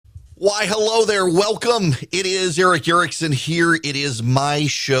Why, hello there. Welcome. It is Eric Erickson here. It is my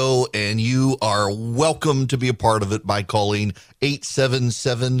show, and you are welcome to be a part of it by calling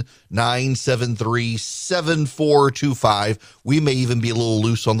 877-973-7425. We may even be a little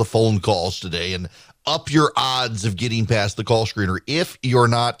loose on the phone calls today and up your odds of getting past the call screener if you're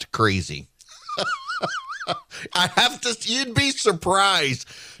not crazy. You'd be surprised.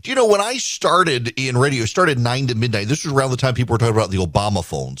 Do you know, when I started in radio, started 9 to midnight, this was around the time people were talking about the Obama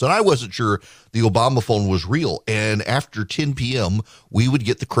phones, and I wasn't sure the Obama phone was real. And after 10 p.m., we would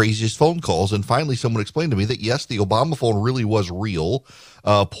get the craziest phone calls, and finally someone explained to me that, yes, the Obama phone really was real.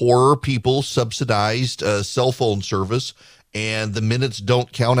 Poorer people subsidized cell phone service, and the minutes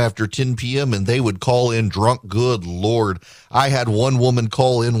don't count after 10 p.m., and they would call in drunk. Good Lord. I had one woman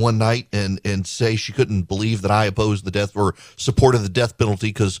call in one night and say she couldn't believe that I opposed the death or supported the death penalty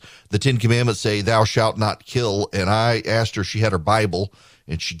because the 10 Commandments say, thou shalt not kill. And I asked her if she had her Bible,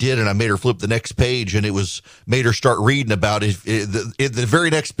 and she did, and I made her flip the next page, and made her start reading about it. The very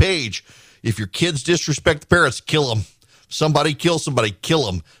next page, if your kids disrespect the parents, kill them. Somebody kill somebody, kill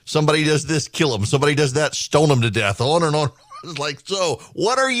them. Somebody does this, kill them. Somebody does that, stone them to death. On and on. It's like, so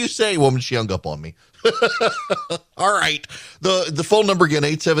what are you saying, woman? She hung up on me. All right. The phone number again,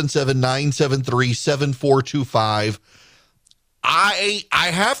 877-973-7425. I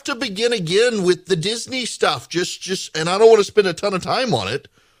have to begin again with the Disney stuff. Just, and I don't want to spend a ton of time on it,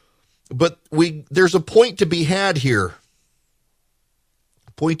 but there's a point to be had here.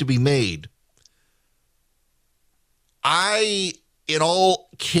 A point to be made. In all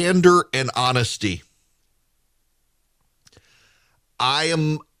candor and honesty, I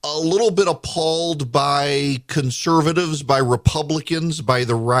am a little bit appalled by conservatives, by Republicans, by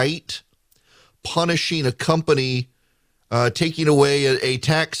the right, punishing a company, taking away a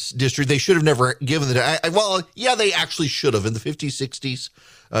tax district they should have never given they actually should have. In the 50s, 60s,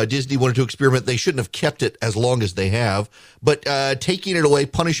 Disney wanted to experiment. They shouldn't have kept it as long as they have, but taking it away,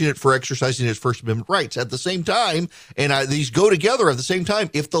 punishing it for exercising its First Amendment rights. At the same time, and these go together at the same time,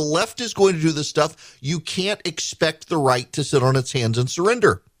 if the left is going to do this stuff, you can't expect the right to sit on its hands and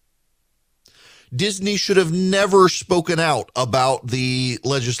surrender. Disney should have never spoken out about the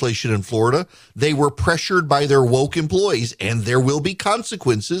legislation in Florida. They were pressured by their woke employees, and there will be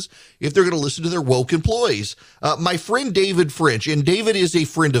consequences if they're going to listen to their woke employees. My friend David French, and David is a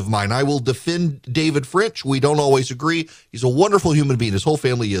friend of mine. I will defend David French. We don't always agree. He's a wonderful human being. His whole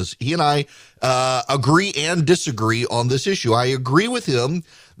family is. He and I agree and disagree on this issue. I agree with him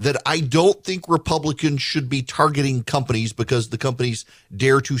that I don't think Republicans should be targeting companies because the companies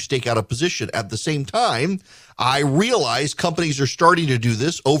dare to stake out a position. At the same time, I realize companies are starting to do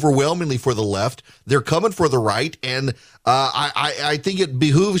this overwhelmingly for the left. They're coming for the right, and I think it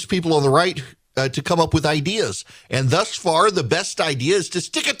behooves people on the right to come up with ideas. And thus far, the best idea is to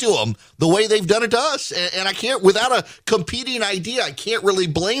stick it to them the way they've done it to us. And I can't, without a competing idea, I can't really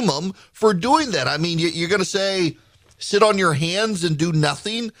blame them for doing that. I mean, you're going to say, sit on your hands and do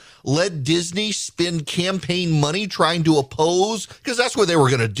nothing? Let Disney spend campaign money trying to oppose? Because that's what they were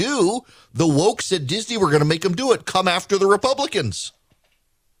going to do. The wokes at Disney were going to make them do it. Come after the Republicans.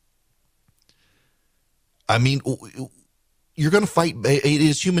 I mean, you're going to fight. It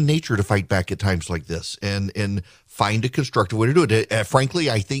is human nature to fight back at times like this and find a constructive way to do it. Frankly,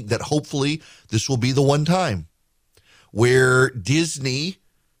 I think that hopefully this will be the one time where Disney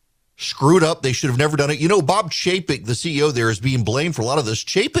screwed up. They should have never done it. You know, Bob Chapek, the CEO there, is being blamed for a lot of this.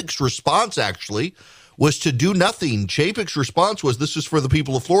 Chapek's response actually was to do nothing. Chapek's response was, this is for the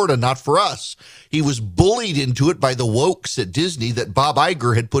people of Florida, not for us. He was bullied into it by the wokes at Disney that Bob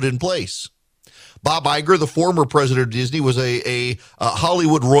Iger had put in place. Bob Iger, the former president of Disney, was a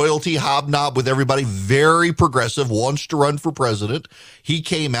Hollywood royalty, hobnob with everybody, very progressive, wants to run for president. He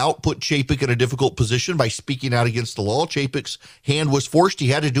came out, put Chapek in a difficult position by speaking out against the law. Chapek's hand was forced. He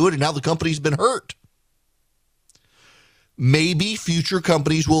had to do it, and now the company's been hurt. Maybe future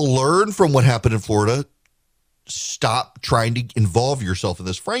companies will learn from what happened in Florida. Stop trying to involve yourself in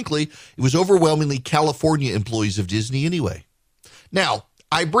this. Frankly, it was overwhelmingly California employees of Disney anyway. Now,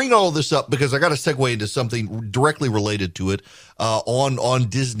 I bring all this up because I got to segue into something directly related to it on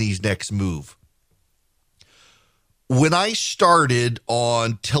Disney's next move. When I started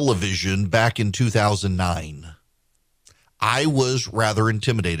on television back in 2009, I was rather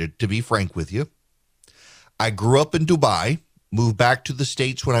intimidated, to be frank with you. I grew up in Dubai, moved back to the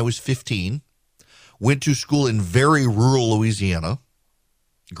States when I was 15, went to school in very rural Louisiana,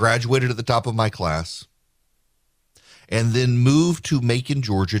 graduated at the top of my class, and then moved to Macon,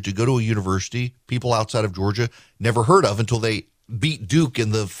 Georgia to go to a university people outside of Georgia never heard of until they beat Duke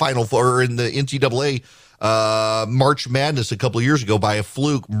in the Final Four, or in the NCAA March Madness a couple of years ago by a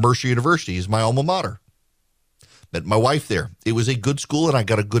fluke. Mercer University is my alma mater. Met my wife there. It was a good school, and I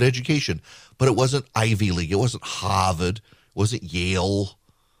got a good education, but it wasn't Ivy League. It wasn't Harvard. It wasn't Yale.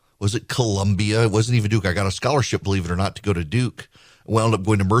 Was it Columbia? It wasn't even Duke. I got a scholarship, believe it or not, to go to Duke. I wound up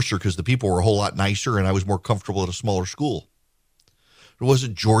going to Mercer because the people were a whole lot nicer, and I was more comfortable at a smaller school. It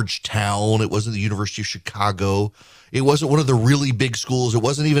wasn't Georgetown. It wasn't the University of Chicago. It wasn't one of the really big schools. It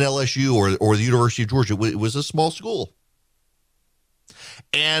wasn't even LSU or the University of Georgia. It was a small school.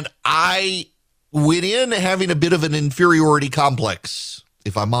 And I went in having a bit of an inferiority complex,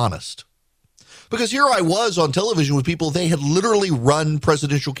 if I'm honest. Because here I was on television with people, they had literally run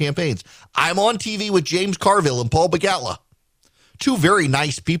presidential campaigns. I'm on TV with James Carville and Paul Begala. Two very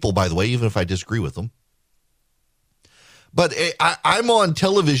nice people, by the way, even if I disagree with them. But I'm on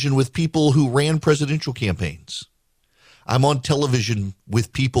television with people who ran presidential campaigns. I'm on television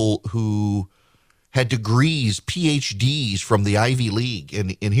with people who had degrees, PhDs from the Ivy League.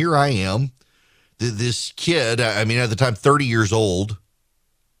 And here I am, this kid, I mean, at the time, 30 years old,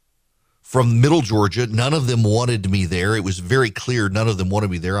 from Middle Georgia. None of them wanted me there. It was very clear none of them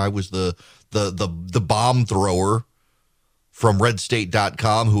wanted me there. I was the bomb thrower from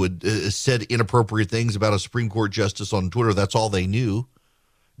redstate.com who had said inappropriate things about a Supreme Court justice on Twitter. That's all they knew.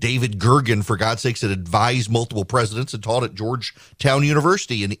 David Gergen, for God's sakes, had advised multiple presidents and taught at Georgetown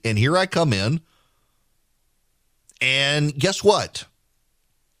University. And here I come in. And guess what?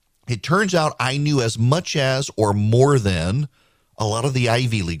 It turns out I knew as much as or more than a lot of the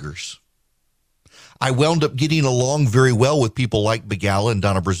Ivy Leaguers. I wound up getting along very well with people like Begala and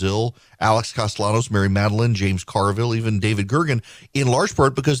Donna Brazil, Alex Castellanos, Mary Madeline, James Carville, even David Gergen, in large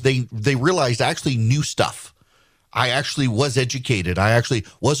part because they realized I actually knew stuff. I actually was educated. I actually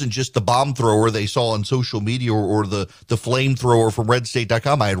wasn't just the bomb thrower they saw on social media or the flamethrower from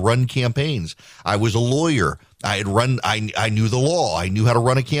redstate.com. I had run campaigns. I was a lawyer. I knew the law. I knew how to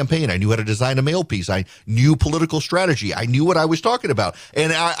run a campaign. I knew how to design a mail piece. I knew political strategy. I knew what I was talking about.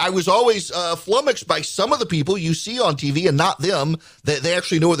 And I was always flummoxed by some of the people you see on TV and not them, that they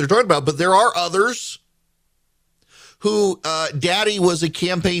actually know what they're talking about. But there are others who daddy was a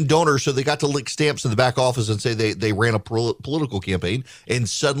campaign donor, so they got to lick stamps in the back office and say they ran a political campaign, and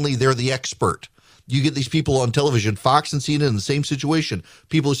suddenly they're the expert. You get these people on television, Fox and CNN, in the same situation.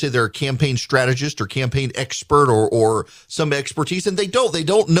 People who say they're a campaign strategist or campaign expert or some expertise, and they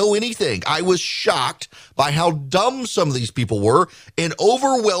don't know anything. I was shocked by how dumb some of these people were, and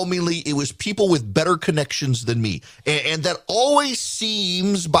overwhelmingly, it was people with better connections than me. And that always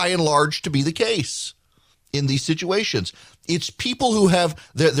seems, by and large, to be the case in these situations. It's people who have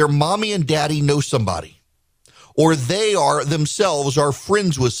their mommy and daddy know somebody, or they themselves are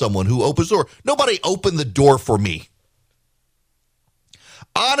friends with someone who opens the door. Nobody opened the door for me.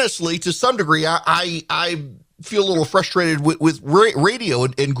 Honestly, to some degree, I feel a little frustrated with radio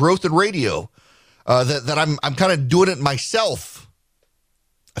and growth in radio, that I'm kind of doing it myself.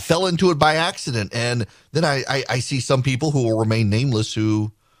 I fell into it by accident. And then I see some people who will remain nameless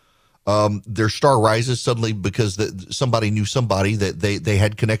who their star rises suddenly because somebody knew somebody, that they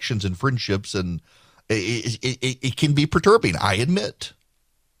had connections and friendships, and it can be perturbing, I admit.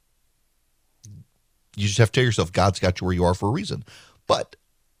 You just have to tell yourself, God's got you where you are for a reason. But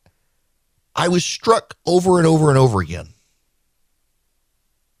I was struck over and over and over again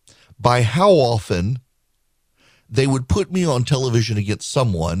by how often they would put me on television against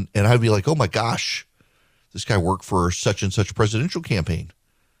someone, and I'd be like, oh my gosh, this guy worked for such and such presidential campaign,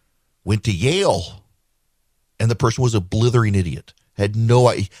 went to Yale, and the person was a blithering idiot.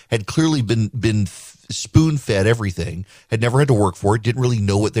 Had clearly been spoon-fed everything, had never had to work for it, didn't really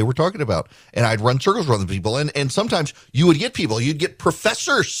know what they were talking about. And I'd run circles around the people. And sometimes you would get people, you'd get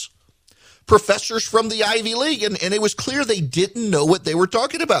professors from the Ivy League, and it was clear they didn't know what they were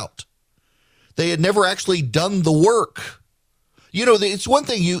talking about. They had never actually done the work. You know, it's one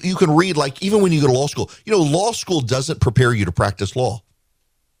thing you can read, like even when you go to law school. You know, law school doesn't prepare you to practice law.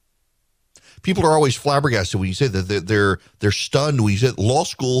 People are always flabbergasted when you say that. They're stunned when you say law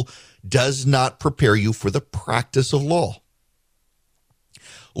school does not prepare you for the practice of law.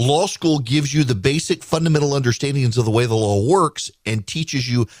 Law school gives you the basic fundamental understandings of the way the law works and teaches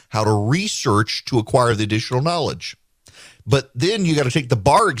you how to research to acquire the additional knowledge. But then you got to take the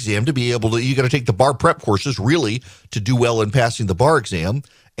bar exam to be able to, you got to take the bar prep courses really to do well in passing the bar exam.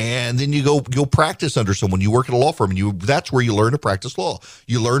 And then you go practice under someone. You work at a law firm, and that's where you learn to practice law.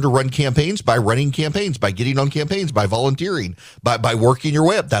 You learn to run campaigns by running campaigns, by getting on campaigns, by volunteering, by working your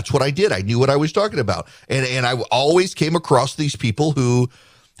way up. That's what I did. I knew what I was talking about. And I always came across these people who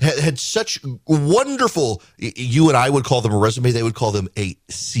had such wonderful, you and I would call them a resume, they would call them a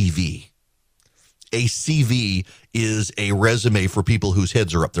CV. A CV is a resume for people whose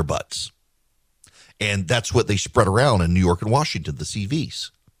heads are up their butts. And that's what they spread around in New York and Washington, the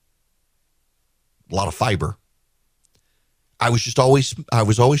CVs. A lot of fiber. I was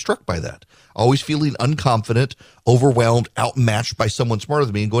always struck by that. Always feeling unconfident, overwhelmed, outmatched by someone smarter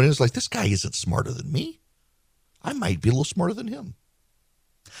than me, and going in, it's like, this guy isn't smarter than me. I might be a little smarter than him.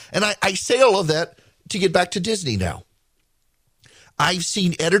 And I say all of that to get back to Disney now. I've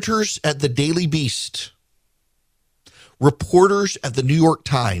seen editors at the Daily Beast, reporters at the New York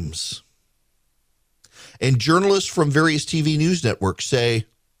Times, and journalists from various TV news networks say,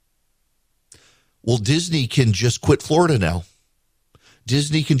 well, Disney can just quit Florida now.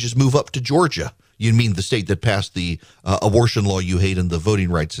 Disney can just move up to Georgia. You mean the state that passed the abortion law you hate and the voting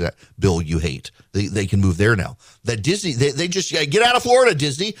rights bill you hate. They can move there now. That Disney, they just get out of Florida,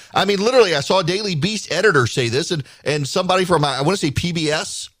 Disney. I mean, literally, I saw a Daily Beast editor say this, and somebody from, I want to say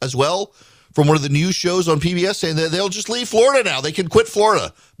PBS as well, from one of the news shows on PBS, saying that they'll just leave Florida now. They can quit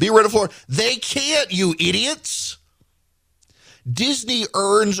Florida. Be rid of Florida. They can't, you idiots. Disney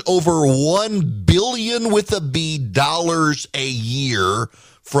earns over $1 billion with a B dollars a year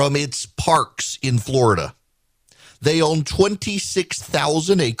from its parks in Florida. They own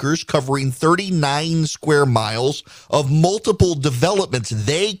 26,000 acres covering 39 square miles of multiple developments.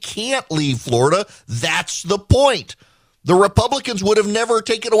 They can't leave Florida. That's the point. The Republicans would have never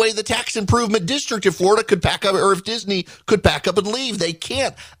taken away the tax improvement district if Florida could pack up, or if Disney could pack up and leave. They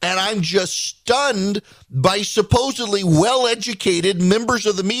can't. And I'm just stunned by supposedly well-educated members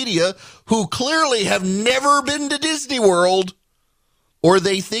of the media who clearly have never been to Disney World, or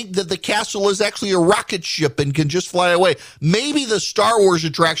they think that the castle is actually a rocket ship and can just fly away. Maybe the Star Wars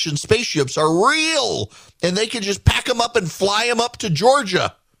attraction spaceships are real and they can just pack them up and fly them up to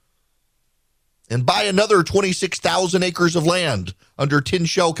Georgia and buy another 26,000 acres of land under Tin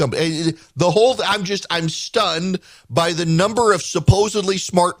Shell Company. I'm stunned by the number of supposedly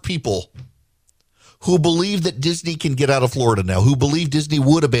smart people who believe that Disney can get out of Florida now, who believe Disney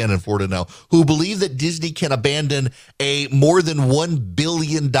would abandon Florida now, who believe that Disney can abandon a more than $1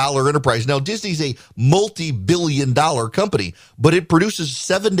 billion enterprise. Now, Disney's a multi-billion-dollar company, but it produces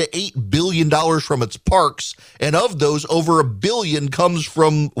 $7 to $8 billion from its parks, and of those, over $1 billion comes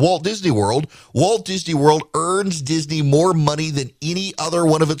from Walt Disney World. Walt Disney World earns Disney more money than any other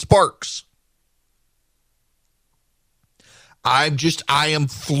one of its parks. I am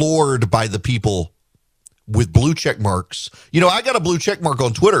floored by the people with blue check marks. You know, I got a blue check mark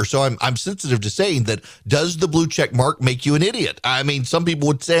on Twitter, so I'm sensitive to saying that. Does the blue check mark make you an idiot? I mean, some people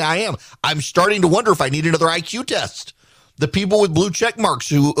would say I am. I'm starting to wonder if I need another IQ test. The people with blue check marks,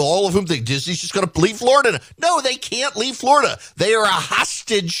 who all of whom think Disney's just going to leave Florida. No, they can't leave Florida. They are a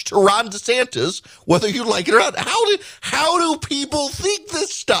hostage to Ron DeSantis, whether you like it or not. How do people think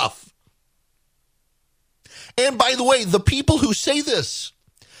this stuff? And by the way, the people who say this,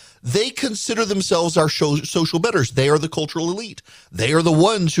 they consider themselves our social betters. They are the cultural elite. They are the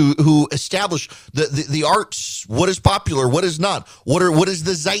ones who establish the arts, what is popular, what is not, what is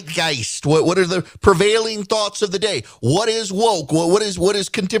the zeitgeist, what are the prevailing thoughts of the day, what is woke, what is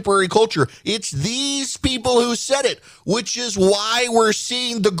contemporary culture. It's these people who said it, which is why we're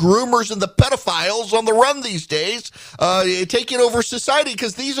seeing the groomers and the pedophiles on the run these days, taking over society,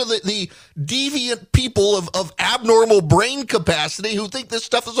 because these are the deviant people of abnormal brain capacity who think this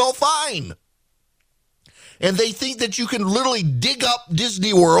stuff is all fine. And they think that you can literally dig up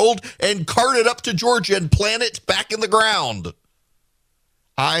Disney World and cart it up to Georgia and plant it back in the ground.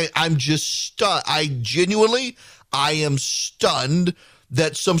 I'm just stunned. I am stunned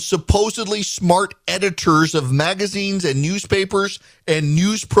that some supposedly smart editors of magazines and newspapers and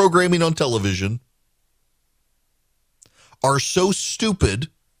news programming on television are so stupid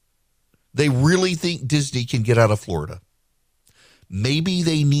they really think Disney can get out of Florida. Maybe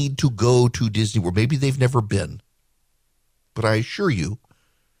they need to go to Disney World. Maybe they've never been. But I assure you,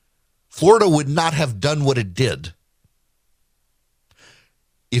 Florida would not have done what it did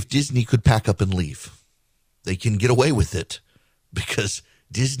if Disney could pack up and leave. They can get away with it because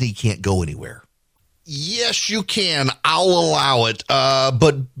Disney can't go anywhere. Yes, you can. I'll allow it.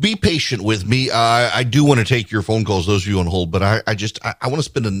 But be patient with me. I do want to take your phone calls, those of you on hold, but I want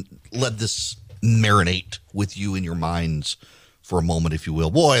to let this marinate with you in your minds for a moment, if you will.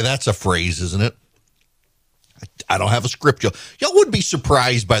 Boy, that's a phrase, isn't it? I don't have a script. Y'all would be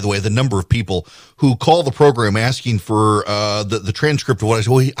surprised, by the way, the number of people who call the program asking for the transcript of what I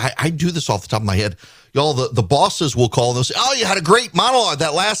say. Well, I do this off the top of my head. Y'all, the bosses will call and they'll say, oh, you had a great monologue,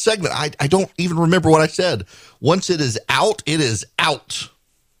 that last segment. I don't even remember what I said. Once it is out, it is out.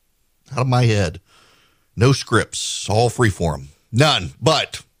 out of my head. No scripts, all freeform. None.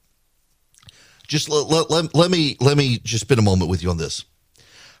 But just let me just spend a moment with you on this.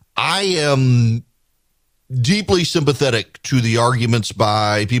 I am deeply sympathetic to the arguments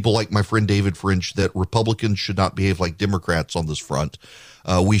by people like my friend David French that Republicans should not behave like Democrats on this front.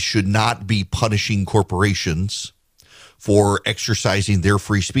 We should not be punishing corporations for exercising their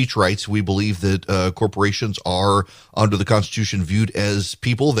free speech rights. We believe that corporations are, under the Constitution, viewed as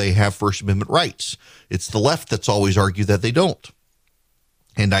people. They have First Amendment rights. It's the left that's always argued that they don't.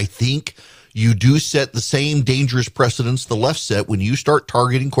 And I think you do set the same dangerous precedents the left set. When you start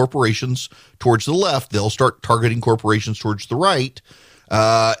targeting corporations towards the left, they'll start targeting corporations towards the right.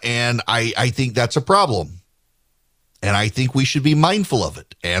 And I think that's a problem. And I think we should be mindful of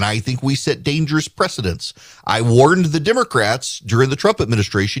it. And I think we set dangerous precedents. I warned the Democrats during the Trump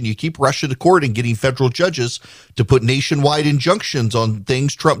administration, you keep rushing to court and getting federal judges to put nationwide injunctions on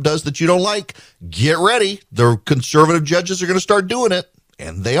things Trump does that you don't like. Get ready. The conservative judges are going to start doing it.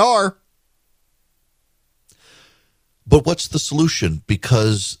 And they are. But what's the solution?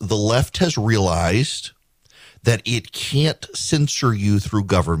 Because the left has realized that it can't censor you through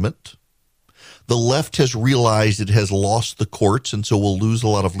government. The left has realized it has lost the courts, and so will lose a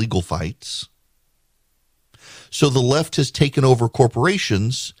lot of legal fights. So the left has taken over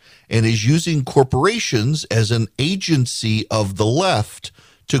corporations and is using corporations as an agency of the left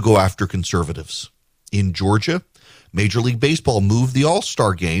to go after conservatives. In Georgia, Major League Baseball moved the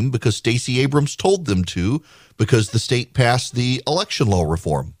All-Star game because Stacey Abrams told them to, because the state passed the election law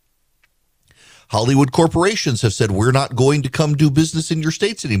reform. Hollywood corporations have said, we're not going to come do business in your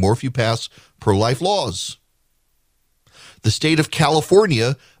states anymore if you pass pro-life laws. The state of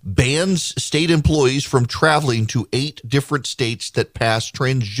California bans state employees from traveling to 8 different states that pass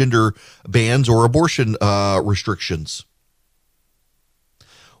transgender bans or abortion restrictions.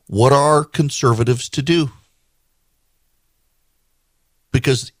 What are conservatives to do?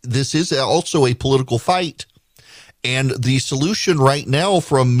 Because this is also a political fight. And the solution right now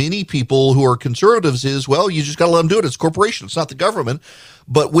from many people who are conservatives is, well, you just got to let them do it. It's a corporation. It's not the government.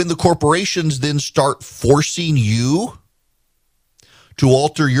 But when the corporations then start forcing you to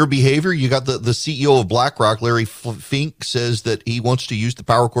alter your behavior, you got the CEO of BlackRock, Larry Fink, says that he wants to use the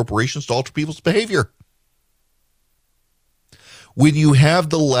power of corporations to alter people's behavior. When you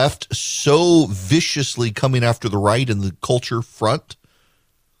have the left so viciously coming after the right in the culture front,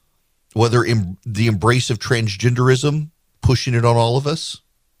 whether in the embrace of transgenderism, pushing it on all of us,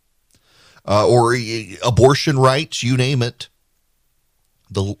 or abortion rights, you name it,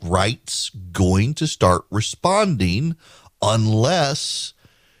 the right's going to start responding unless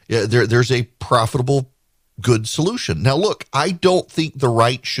there's a profitable, good solution. Now, look, I don't think the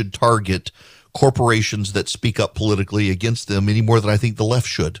right should target corporations that speak up politically against them any more than I think the left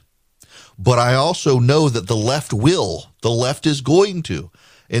should. But I also know that the left will. The left is going to.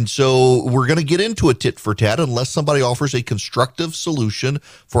 And so we're going to get into a tit for tat unless somebody offers a constructive solution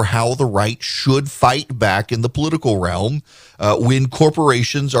for how the right should fight back in the political realm when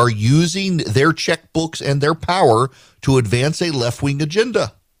corporations are using their checkbooks and their power to advance a left-wing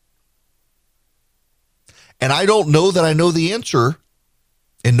agenda. And I don't know that I know the answer,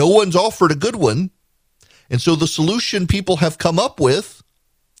 and no one's offered a good one. And so the solution people have come up with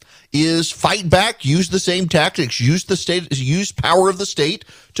is fight back, use the same tactics, use power of the state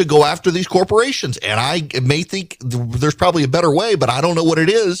to go after these corporations. And I may think there's probably a better way, but I don't know what it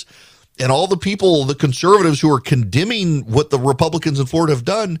is. And all the people, the conservatives who are condemning what the Republicans in Florida have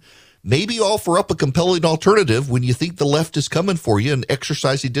done, maybe offer up a compelling alternative when you think the left is coming for you and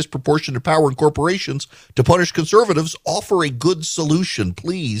exercising disproportionate power in corporations to punish conservatives. Offer a good solution,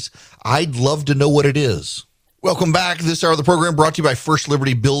 please. I'd love to know what it is. Welcome back. This hour of the program brought to you by First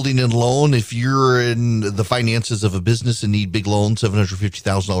Liberty Building and Loan. If you're in the finances of a business and need big loans,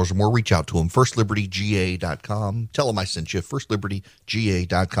 $750,000 or more, reach out to them. FirstLibertyGA.com. Tell them I sent you.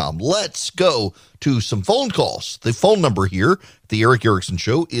 FirstLibertyGA.com. Let's go to some phone calls. The phone number here, the Eric Erickson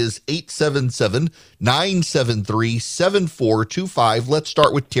Show, is 877-973-7425. Let's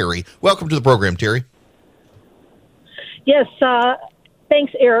start with Terry. Welcome to the program, Terry. Yes,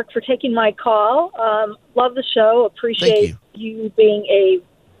 thanks, Eric, for taking my call. Love the show. Appreciate you being a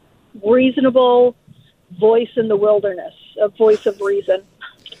reasonable voice in the wilderness, a voice of reason.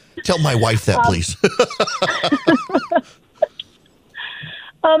 Tell my wife that, please.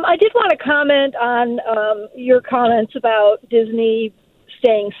 I did want to comment on your comments about Disney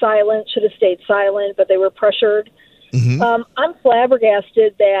staying silent, should have stayed silent, but they were pressured. Mm-hmm. I'm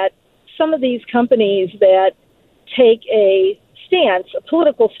flabbergasted that some of these companies that take a stance, a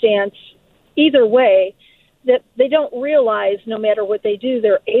political stance, either way, that they don't realize no matter what they do,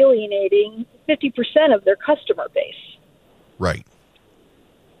 they're alienating 50% of their customer base. Right.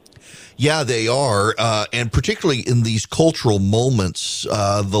 Yeah, they are. And particularly in these cultural moments,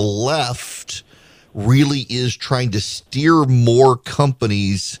 the left really is trying to steer more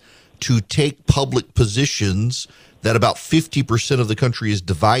companies to take public positions that about 50% of the country is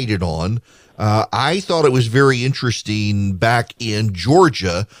divided on. I thought it was very interesting back in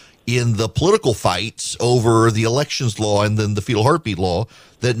Georgia in the political fights over the elections law and then the fetal heartbeat law,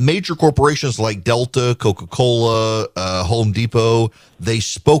 that major corporations like Delta, Coca-Cola, Home Depot, they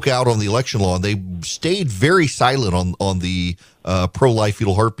spoke out on the election law, and they stayed very silent on the pro-life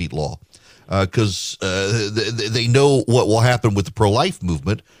fetal heartbeat law because they know what will happen with the pro-life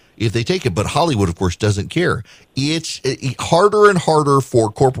movement if they take it. But Hollywood, of course, doesn't care. It's harder and harder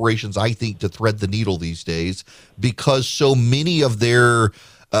for corporations, I think, to thread the needle these days because so many of their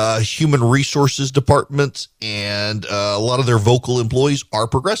human resources departments and a lot of their vocal employees are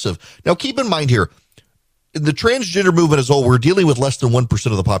progressive. Now, keep in mind here, the transgender movement as a whole, we're dealing with less than 1%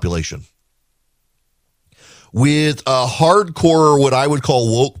 of the population. With hardcore, what I would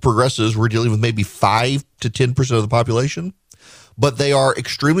call woke progressives, we're dealing with maybe 5 to 10% of the population. But they are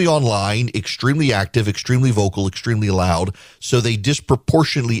extremely online, extremely active, extremely vocal, extremely loud, so they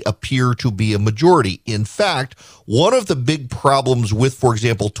disproportionately appear to be a majority. In fact, one of the big problems with, for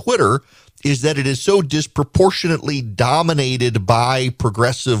example, Twitter is that it is so disproportionately dominated by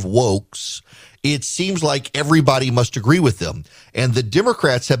progressive wokes. It seems like everybody must agree with them. And the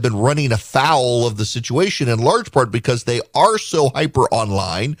Democrats have been running afoul of the situation in large part because they are so hyper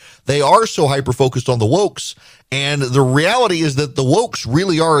online. They are so hyper focused on the wokes. And the reality is that the wokes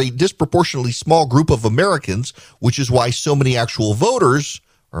really are a disproportionately small group of Americans, which is why so many actual voters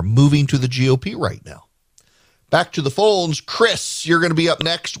are moving to the GOP right now. Back to the phones. Chris, you're going to be up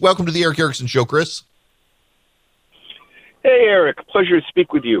next. Welcome to the Eric Erickson Show, Chris. Hey, Eric. Pleasure to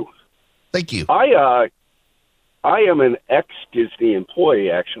speak with you. Thank you. I am an ex-Disney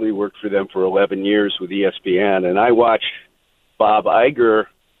employee, actually worked for them for 11 years with ESPN, and I watched Bob Iger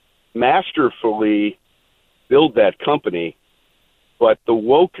masterfully build that company, but the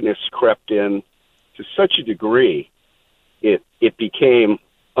wokeness crept in to such a degree, it became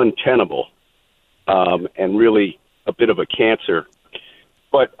untenable and really a bit of a cancer.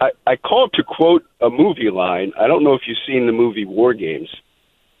 But I called to quote a movie line. I don't know if you've seen the movie War Games.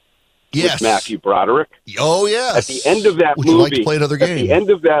 Yes. With Matthew Broderick. Oh, yes. At the end of that Would movie, you like to play another game? At the end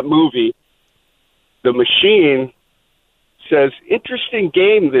of that movie, the machine says, "Interesting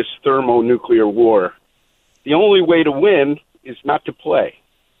game, this thermonuclear war. The only way to win is not to play."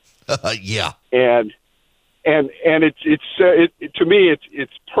 Yeah. And it's to me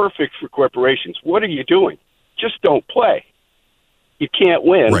it's perfect for corporations. What are you doing? Just don't play. You can't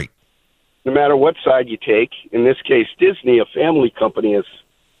win. Right. No matter what side you take. In this case, Disney, a family company, has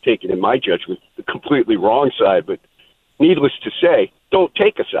taken, in my judgment, the completely wrong side. But needless to say, don't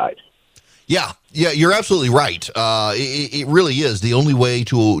take a side. Yeah, you're absolutely right. It really is. The only way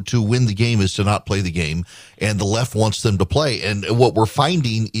to win the game is to not play the game, and the left wants them to play. And what we're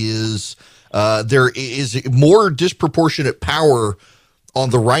finding is there is more disproportionate power on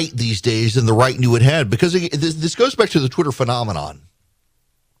the right these days than the right knew it had, because this goes back to the Twitter phenomenon.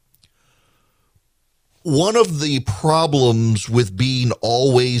 One of the problems with being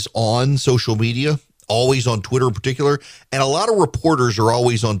always on social media, always on Twitter in particular, and a lot of reporters are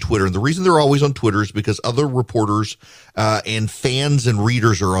always on Twitter. And the reason they're always on Twitter is because other reporters and fans and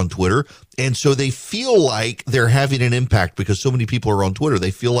readers are on Twitter. And so they feel like they're having an impact because so many people are on Twitter.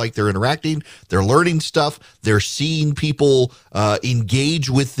 They feel like they're interacting, they're learning stuff, they're seeing people engage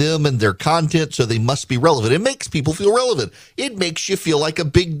with them and their content, so they must be relevant. It makes people feel relevant. It makes you feel like a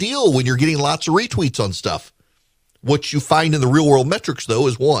big deal when you're getting lots of retweets on stuff. What you find in the real world metrics, though,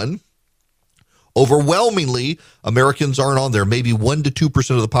 is one, overwhelmingly, Americans aren't on there. Maybe 1 to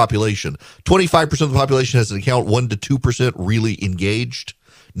 2% of the population. 25% of the population has an account, 1 to 2% really engaged.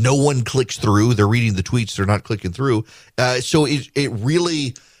 No one clicks through. They're reading the tweets. They're not clicking through. So it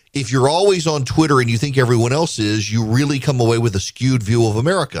really, if you're always on Twitter and you think everyone else is, you really come away with a skewed view of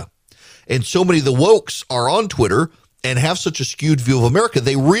America. And so many of the wokes are on Twitter and have such a skewed view of America,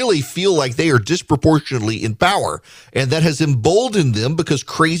 they really feel like they are disproportionately in power. And that has emboldened them because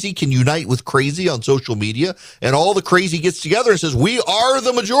crazy can unite with crazy on social media, and all the crazy gets together and says, we are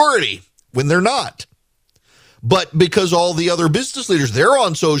the majority, when they're not. But because all the other business leaders, they're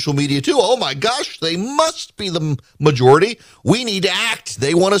on social media too. Oh my gosh, they must be the majority. We need to act.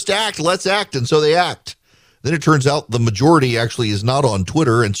 They want us to act. Let's act. And so they act. Then it turns out the majority actually is not on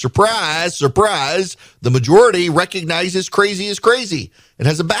Twitter. And surprise, surprise, the majority recognizes crazy is crazy and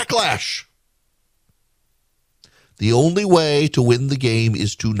has a backlash. The only way to win the game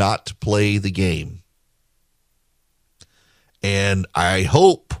is to not play the game. And I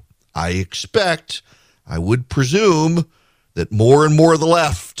hope, I expect, I would presume that more and more of the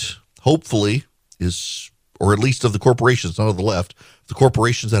left, hopefully, is, or at least of the corporations, not of the left, the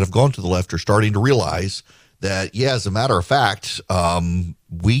corporations that have gone to the left are starting to realize that, yeah, as a matter of fact,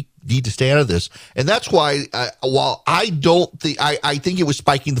 we need to stay out of this. And that's why, while I don't think, I think it was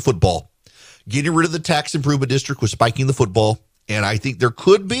spiking the football. Getting rid of the tax improvement district was spiking the football. And I think there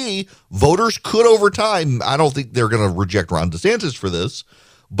could be, voters could over time, I don't think they're going to reject Ron DeSantis for this,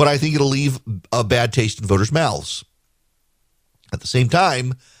 but I think it'll leave a bad taste in voters' mouths. At the same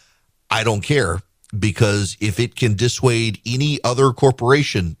time, I don't care, because if it can dissuade any other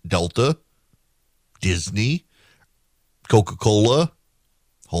corporation, Delta, Disney, Coca-Cola,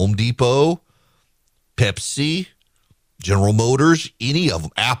 Home Depot, Pepsi, General Motors, any of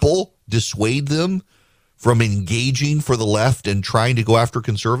them, Apple, dissuade them from engaging for the left and trying to go after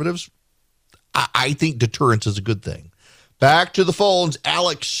conservatives, I think deterrence is a good thing. Back to the phones.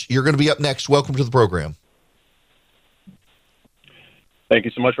 Alex, you're going to be up next. Welcome to the program. Thank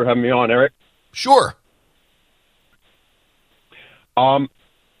you so much for having me on, Eric. Sure. Yeah,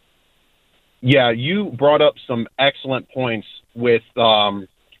 you brought up some excellent points with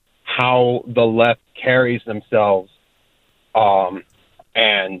how the left carries themselves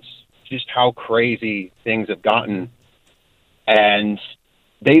and just how crazy things have gotten. And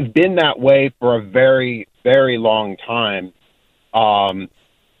they've been that way for a very, very long time.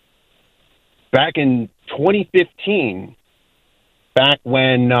 Back in 2015, back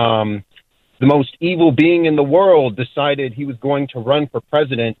when the most evil being in the world decided he was going to run for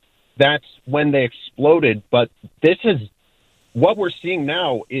president, that's when they exploded. But what we're seeing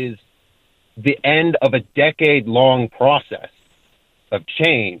now is the end of a decade-long process of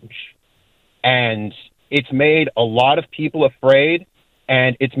change. And it's made a lot of people afraid,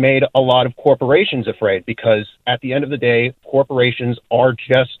 and it's made a lot of corporations afraid, because at the end of the day, corporations are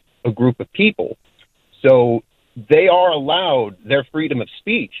just a group of people. So they are allowed their freedom of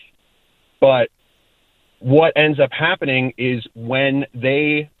speech. But what ends up happening is when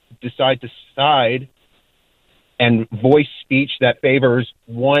they decide to side and voice speech that favors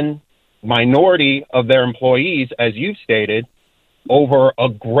one minority of their employees, as you've stated, over a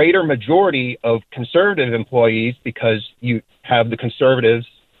greater majority of conservative employees, because you have the conservatives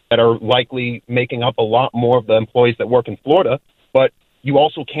that are likely making up a lot more of the employees that work in Florida, but you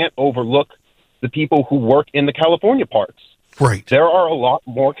also can't overlook the people who work in the California parks. Right. There are a lot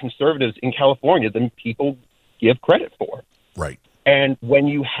more conservatives in California than people give credit for. Right. And when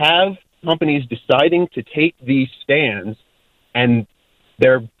you have companies deciding to take these stands and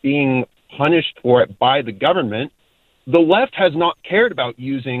they're being punished for it by the government, the left has not cared about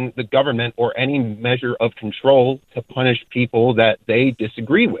using the government or any measure of control to punish people that they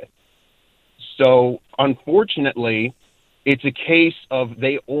disagree with. So, unfortunately, it's a case of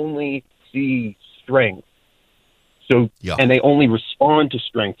they only see strength. So, yeah. And they only respond to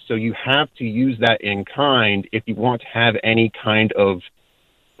strength. So you have to use that in kind if you want to have any kind of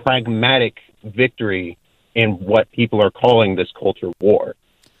pragmatic victory in what people are calling this culture war.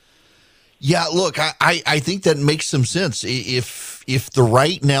 Yeah, look, I think that makes some sense. If the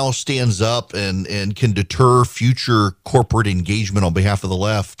right now stands up and can deter future corporate engagement on behalf of the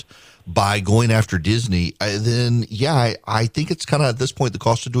left by going after Disney, then, yeah, I think it's kind of at this point the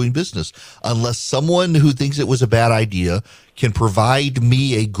cost of doing business. Unless someone who thinks it was a bad idea can provide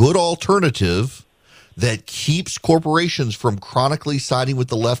me a good alternative that keeps corporations from chronically siding with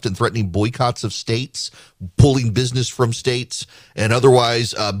the left and threatening boycotts of states, pulling business from states, and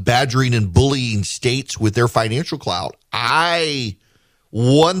otherwise badgering and bullying states with their financial clout, I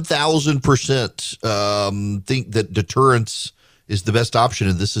 1,000% think that deterrence is the best option,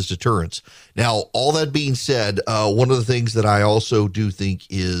 and this is deterrence. Now, all that being said, one of the things that I also do think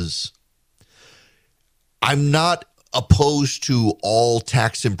is I'm not opposed to all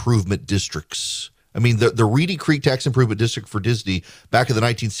tax improvement districts. I mean, the Reedy Creek Tax Improvement District for Disney back in the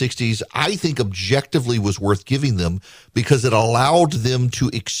 1960s, I think objectively was worth giving them because it allowed them to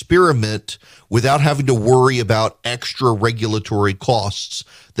experiment without having to worry about extra regulatory costs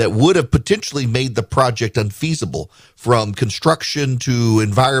that would have potentially made the project unfeasible, from construction to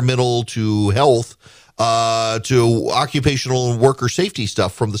environmental to health to occupational and worker safety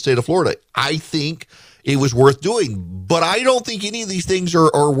stuff from the state of Florida. I think it was worth doing, but I don't think any of these things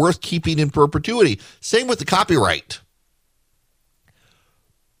are worth keeping in perpetuity. Same with the copyright.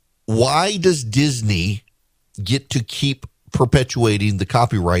 Why does Disney get to keep perpetuating the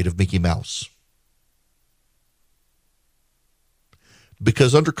copyright of Mickey Mouse?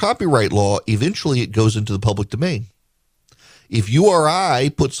 Because under copyright law, eventually it goes into the public domain. if you or I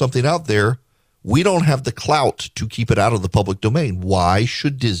put something out there, we don't have the clout to keep it out of the public domain. Why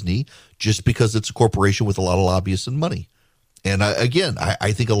should Disney, just because it's a corporation with a lot of lobbyists and money? And again,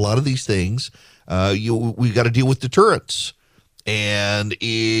 I think a lot of these things, we got to deal with deterrence. And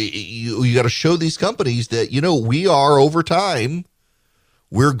you got to show these companies that, we are over time.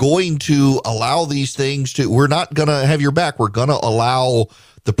 We're going to allow these things we're not going to have your back. We're going to allow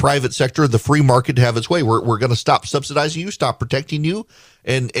the private sector, the free market to have its way. We're going to stop subsidizing you, stop protecting you,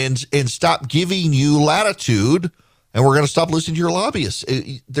 and stop giving you latitude. And we're going to stop listening to your lobbyists.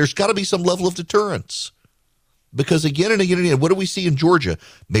 There's got to be some level of deterrence. Because again and again and again, what do we see in Georgia?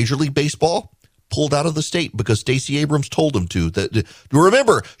 Major League Baseball pulled out of the state because Stacey Abrams told them to.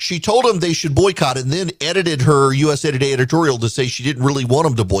 Remember, she told them they should boycott and then edited her USA Today editorial to say she didn't really want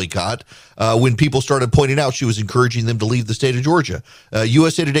them to boycott when people started pointing out she was encouraging them to leave the state of Georgia.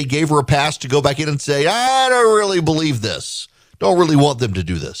 USA Today gave her a pass to go back in and say, I don't really believe this. Don't really want them to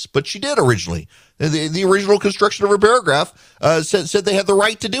do this. But she did originally. The original construction of her paragraph said they had the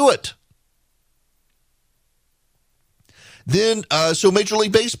right to do it. Then, so Major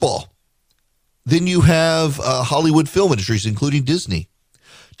League Baseball. Then you have Hollywood film industries, including Disney,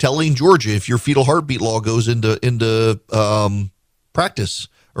 telling Georgia if your fetal heartbeat law goes into practice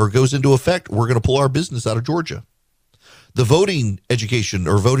or goes into effect, we're going to pull our business out of Georgia. The voting education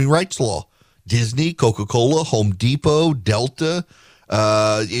or voting rights law, Disney, Coca-Cola, Home Depot, Delta,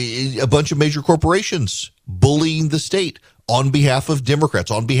 a bunch of major corporations bullying the state on behalf of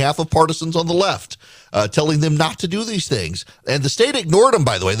Democrats, on behalf of partisans on the left, telling them not to do these things. And the state ignored them,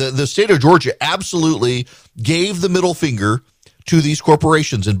 by the way. The state of Georgia absolutely gave the middle finger to these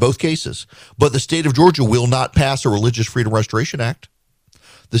corporations in both cases. But the state of Georgia will not pass a Religious Freedom Restoration Act.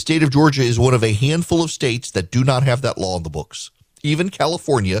 The state of Georgia is one of a handful of states that do not have that law in the books. Even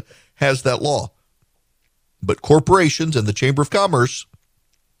California has that law. But corporations and the Chamber of Commerce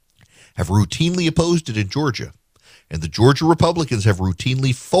have routinely opposed it in Georgia. And the Georgia Republicans have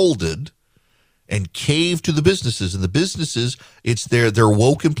routinely folded and caved to the businesses. And the businesses, it's their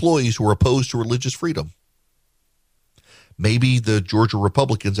woke employees who are opposed to religious freedom. Maybe the Georgia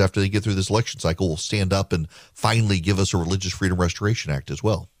Republicans, after they get through this election cycle, will stand up and finally give us a Religious Freedom Restoration Act as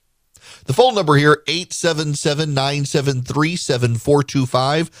well. The phone number here,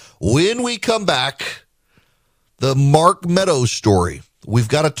 877-973-7425. When we come back, the Mark Meadows story. We've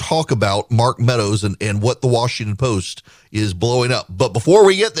got to talk about Mark Meadows and what the Washington Post is blowing up. But before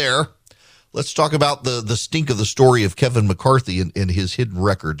we get there, let's talk about the stink of the story of Kevin McCarthy and his hidden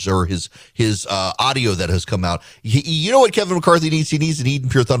records or his audio that has come out. You know what Kevin McCarthy needs? He needs an Eden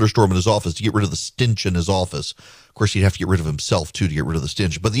Pure thunderstorm in his office to get rid of the stench in his office. Of course, he'd have to get rid of himself, too, to get rid of the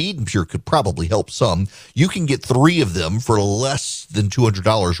stench. But the Eden Pure could probably help some. You can get 3 of them for less than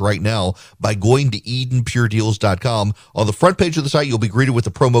 $200 right now by going to EdenPureDeals.com. On the front page of the site, you'll be greeted with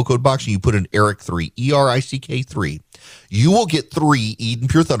the promo code box, and you put in ERIC3, ERICK3. You will get 3 Eden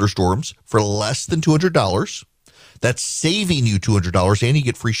Pure thunderstorms for less than $200. That's saving you $200, and you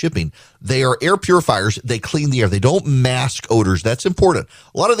get free shipping. They are air purifiers. They clean the air. They don't mask odors. That's important.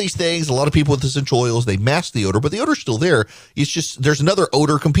 A lot of these things, a lot of people with essential oils, they mask the odor, but the odor's still there. It's just there's another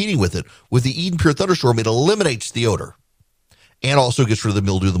odor competing with it. With the Eden Pure Thunderstorm, it eliminates the odor and also gets rid of the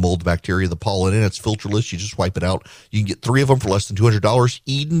mildew, the mold, the bacteria, the pollen, and it's filterless. You just wipe it out. You can get 3 of them for less than $200.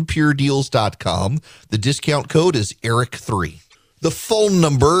 EdenPureDeals.com. The discount code is ERIC3. The phone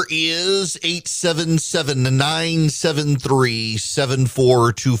number is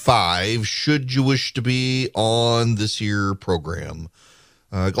 877-973-7425 should you wish to be on this here program.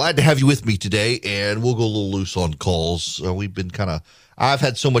 Glad to have you with me today, and we'll go a little loose on calls. We've been I've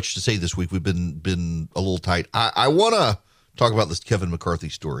had so much to say this week. We've been a little tight. I want to talk about this Kevin McCarthy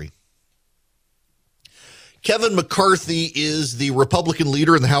story. Kevin McCarthy is the Republican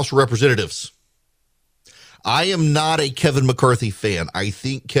leader in the House of Representatives. I am not a Kevin McCarthy fan. I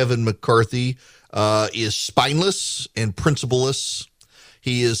think Kevin McCarthy is spineless and principleless.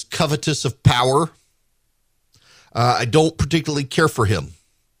 He is covetous of power. I don't particularly care for him.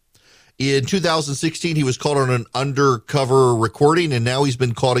 In 2016, he was caught on an undercover recording, and now he's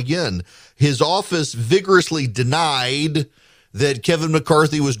been caught again. His office vigorously denied that Kevin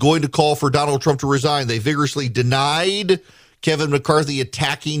McCarthy was going to call for Donald Trump to resign. They vigorously denied Kevin McCarthy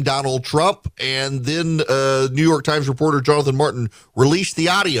attacking Donald Trump, and then New York Times reporter Jonathan Martin released the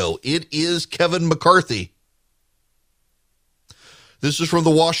audio. It is Kevin McCarthy. This is from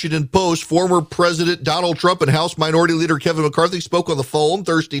the Washington Post. Former President Donald Trump and House Minority Leader Kevin McCarthy spoke on the phone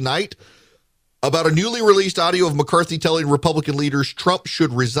Thursday night about a newly released audio of McCarthy telling Republican leaders Trump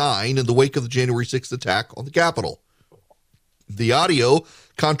should resign in the wake of the January 6th attack on the Capitol. The audio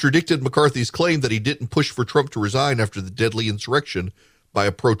contradicted McCarthy's claim that he didn't push for Trump to resign after the deadly insurrection by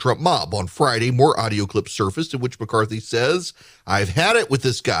a pro-Trump mob. On Friday, more audio clips surfaced in which McCarthy says, "I've had it with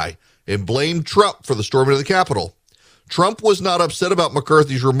this guy," and blamed Trump for the storming of the Capitol. Trump was not upset about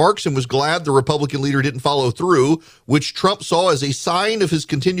McCarthy's remarks and was glad the Republican leader didn't follow through, which Trump saw as a sign of his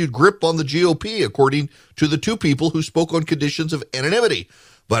continued grip on the GOP, according to the two people who spoke on conditions of anonymity.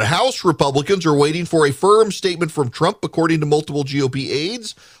 But House Republicans are waiting for a firm statement from Trump, according to multiple GOP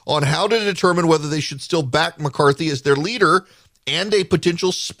aides, on how to determine whether they should still back McCarthy as their leader and a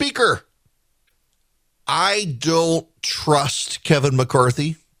potential speaker. I don't trust Kevin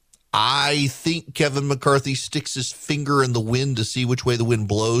McCarthy. I think Kevin McCarthy sticks his finger in the wind to see which way the wind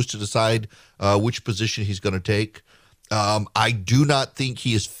blows to decide which position he's going to take. I do not think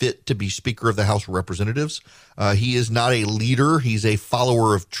he is fit to be Speaker of the House of Representatives. He is not a leader. He's a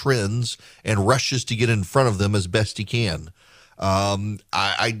follower of trends and rushes to get in front of them as best he can. He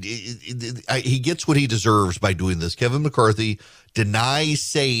gets what he deserves by doing this. Kevin McCarthy denies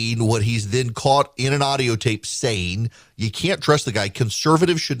saying what he's then caught in an audio tape saying. You can't trust the guy.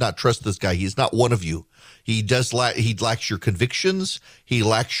 Conservatives should not trust this guy. He's not one of you. He lacks your convictions. He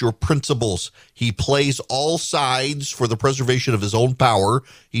lacks your principles. He plays all sides for the preservation of his own power.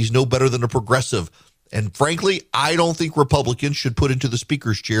 He's no better than a progressive. And frankly, I don't think Republicans should put into the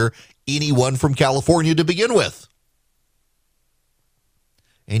speaker's chair anyone from California to begin with.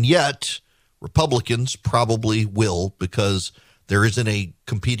 And yet, Republicans probably will, because there isn't a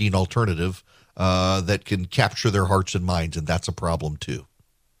competing alternative that can capture their hearts and minds, and that's a problem too.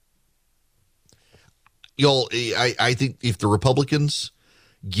 I think if the Republicans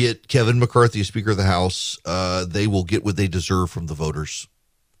get Kevin McCarthy as Speaker of the House, they will get what they deserve from the voters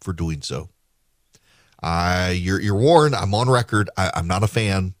for doing so. You're warned. I'm on record. I'm not a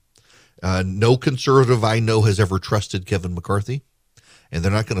fan. No conservative I know has ever trusted Kevin McCarthy. And they're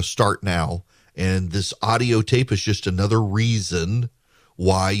not going to start now. And this audio tape is just another reason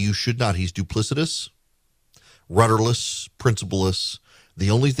why you should not. He's duplicitous, rudderless, principleless. The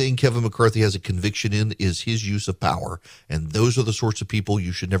only thing Kevin McCarthy has a conviction in is his use of power. And those are the sorts of people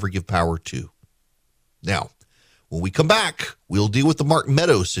you should never give power to. Now, when we come back, we'll deal with the Mark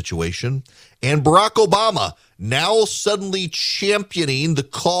Meadows situation and Barack Obama now suddenly championing the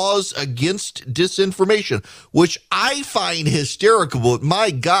cause against disinformation, which I find hysterical. But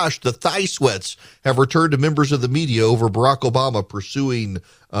my gosh, the thigh sweats have returned to members of the media over Barack Obama pursuing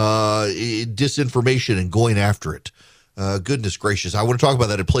disinformation and going after it. Goodness gracious. I want to talk about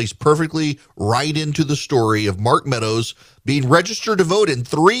that. It plays perfectly right into the story of Mark Meadows being registered to vote in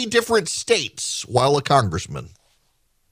 3 different states while a congressman.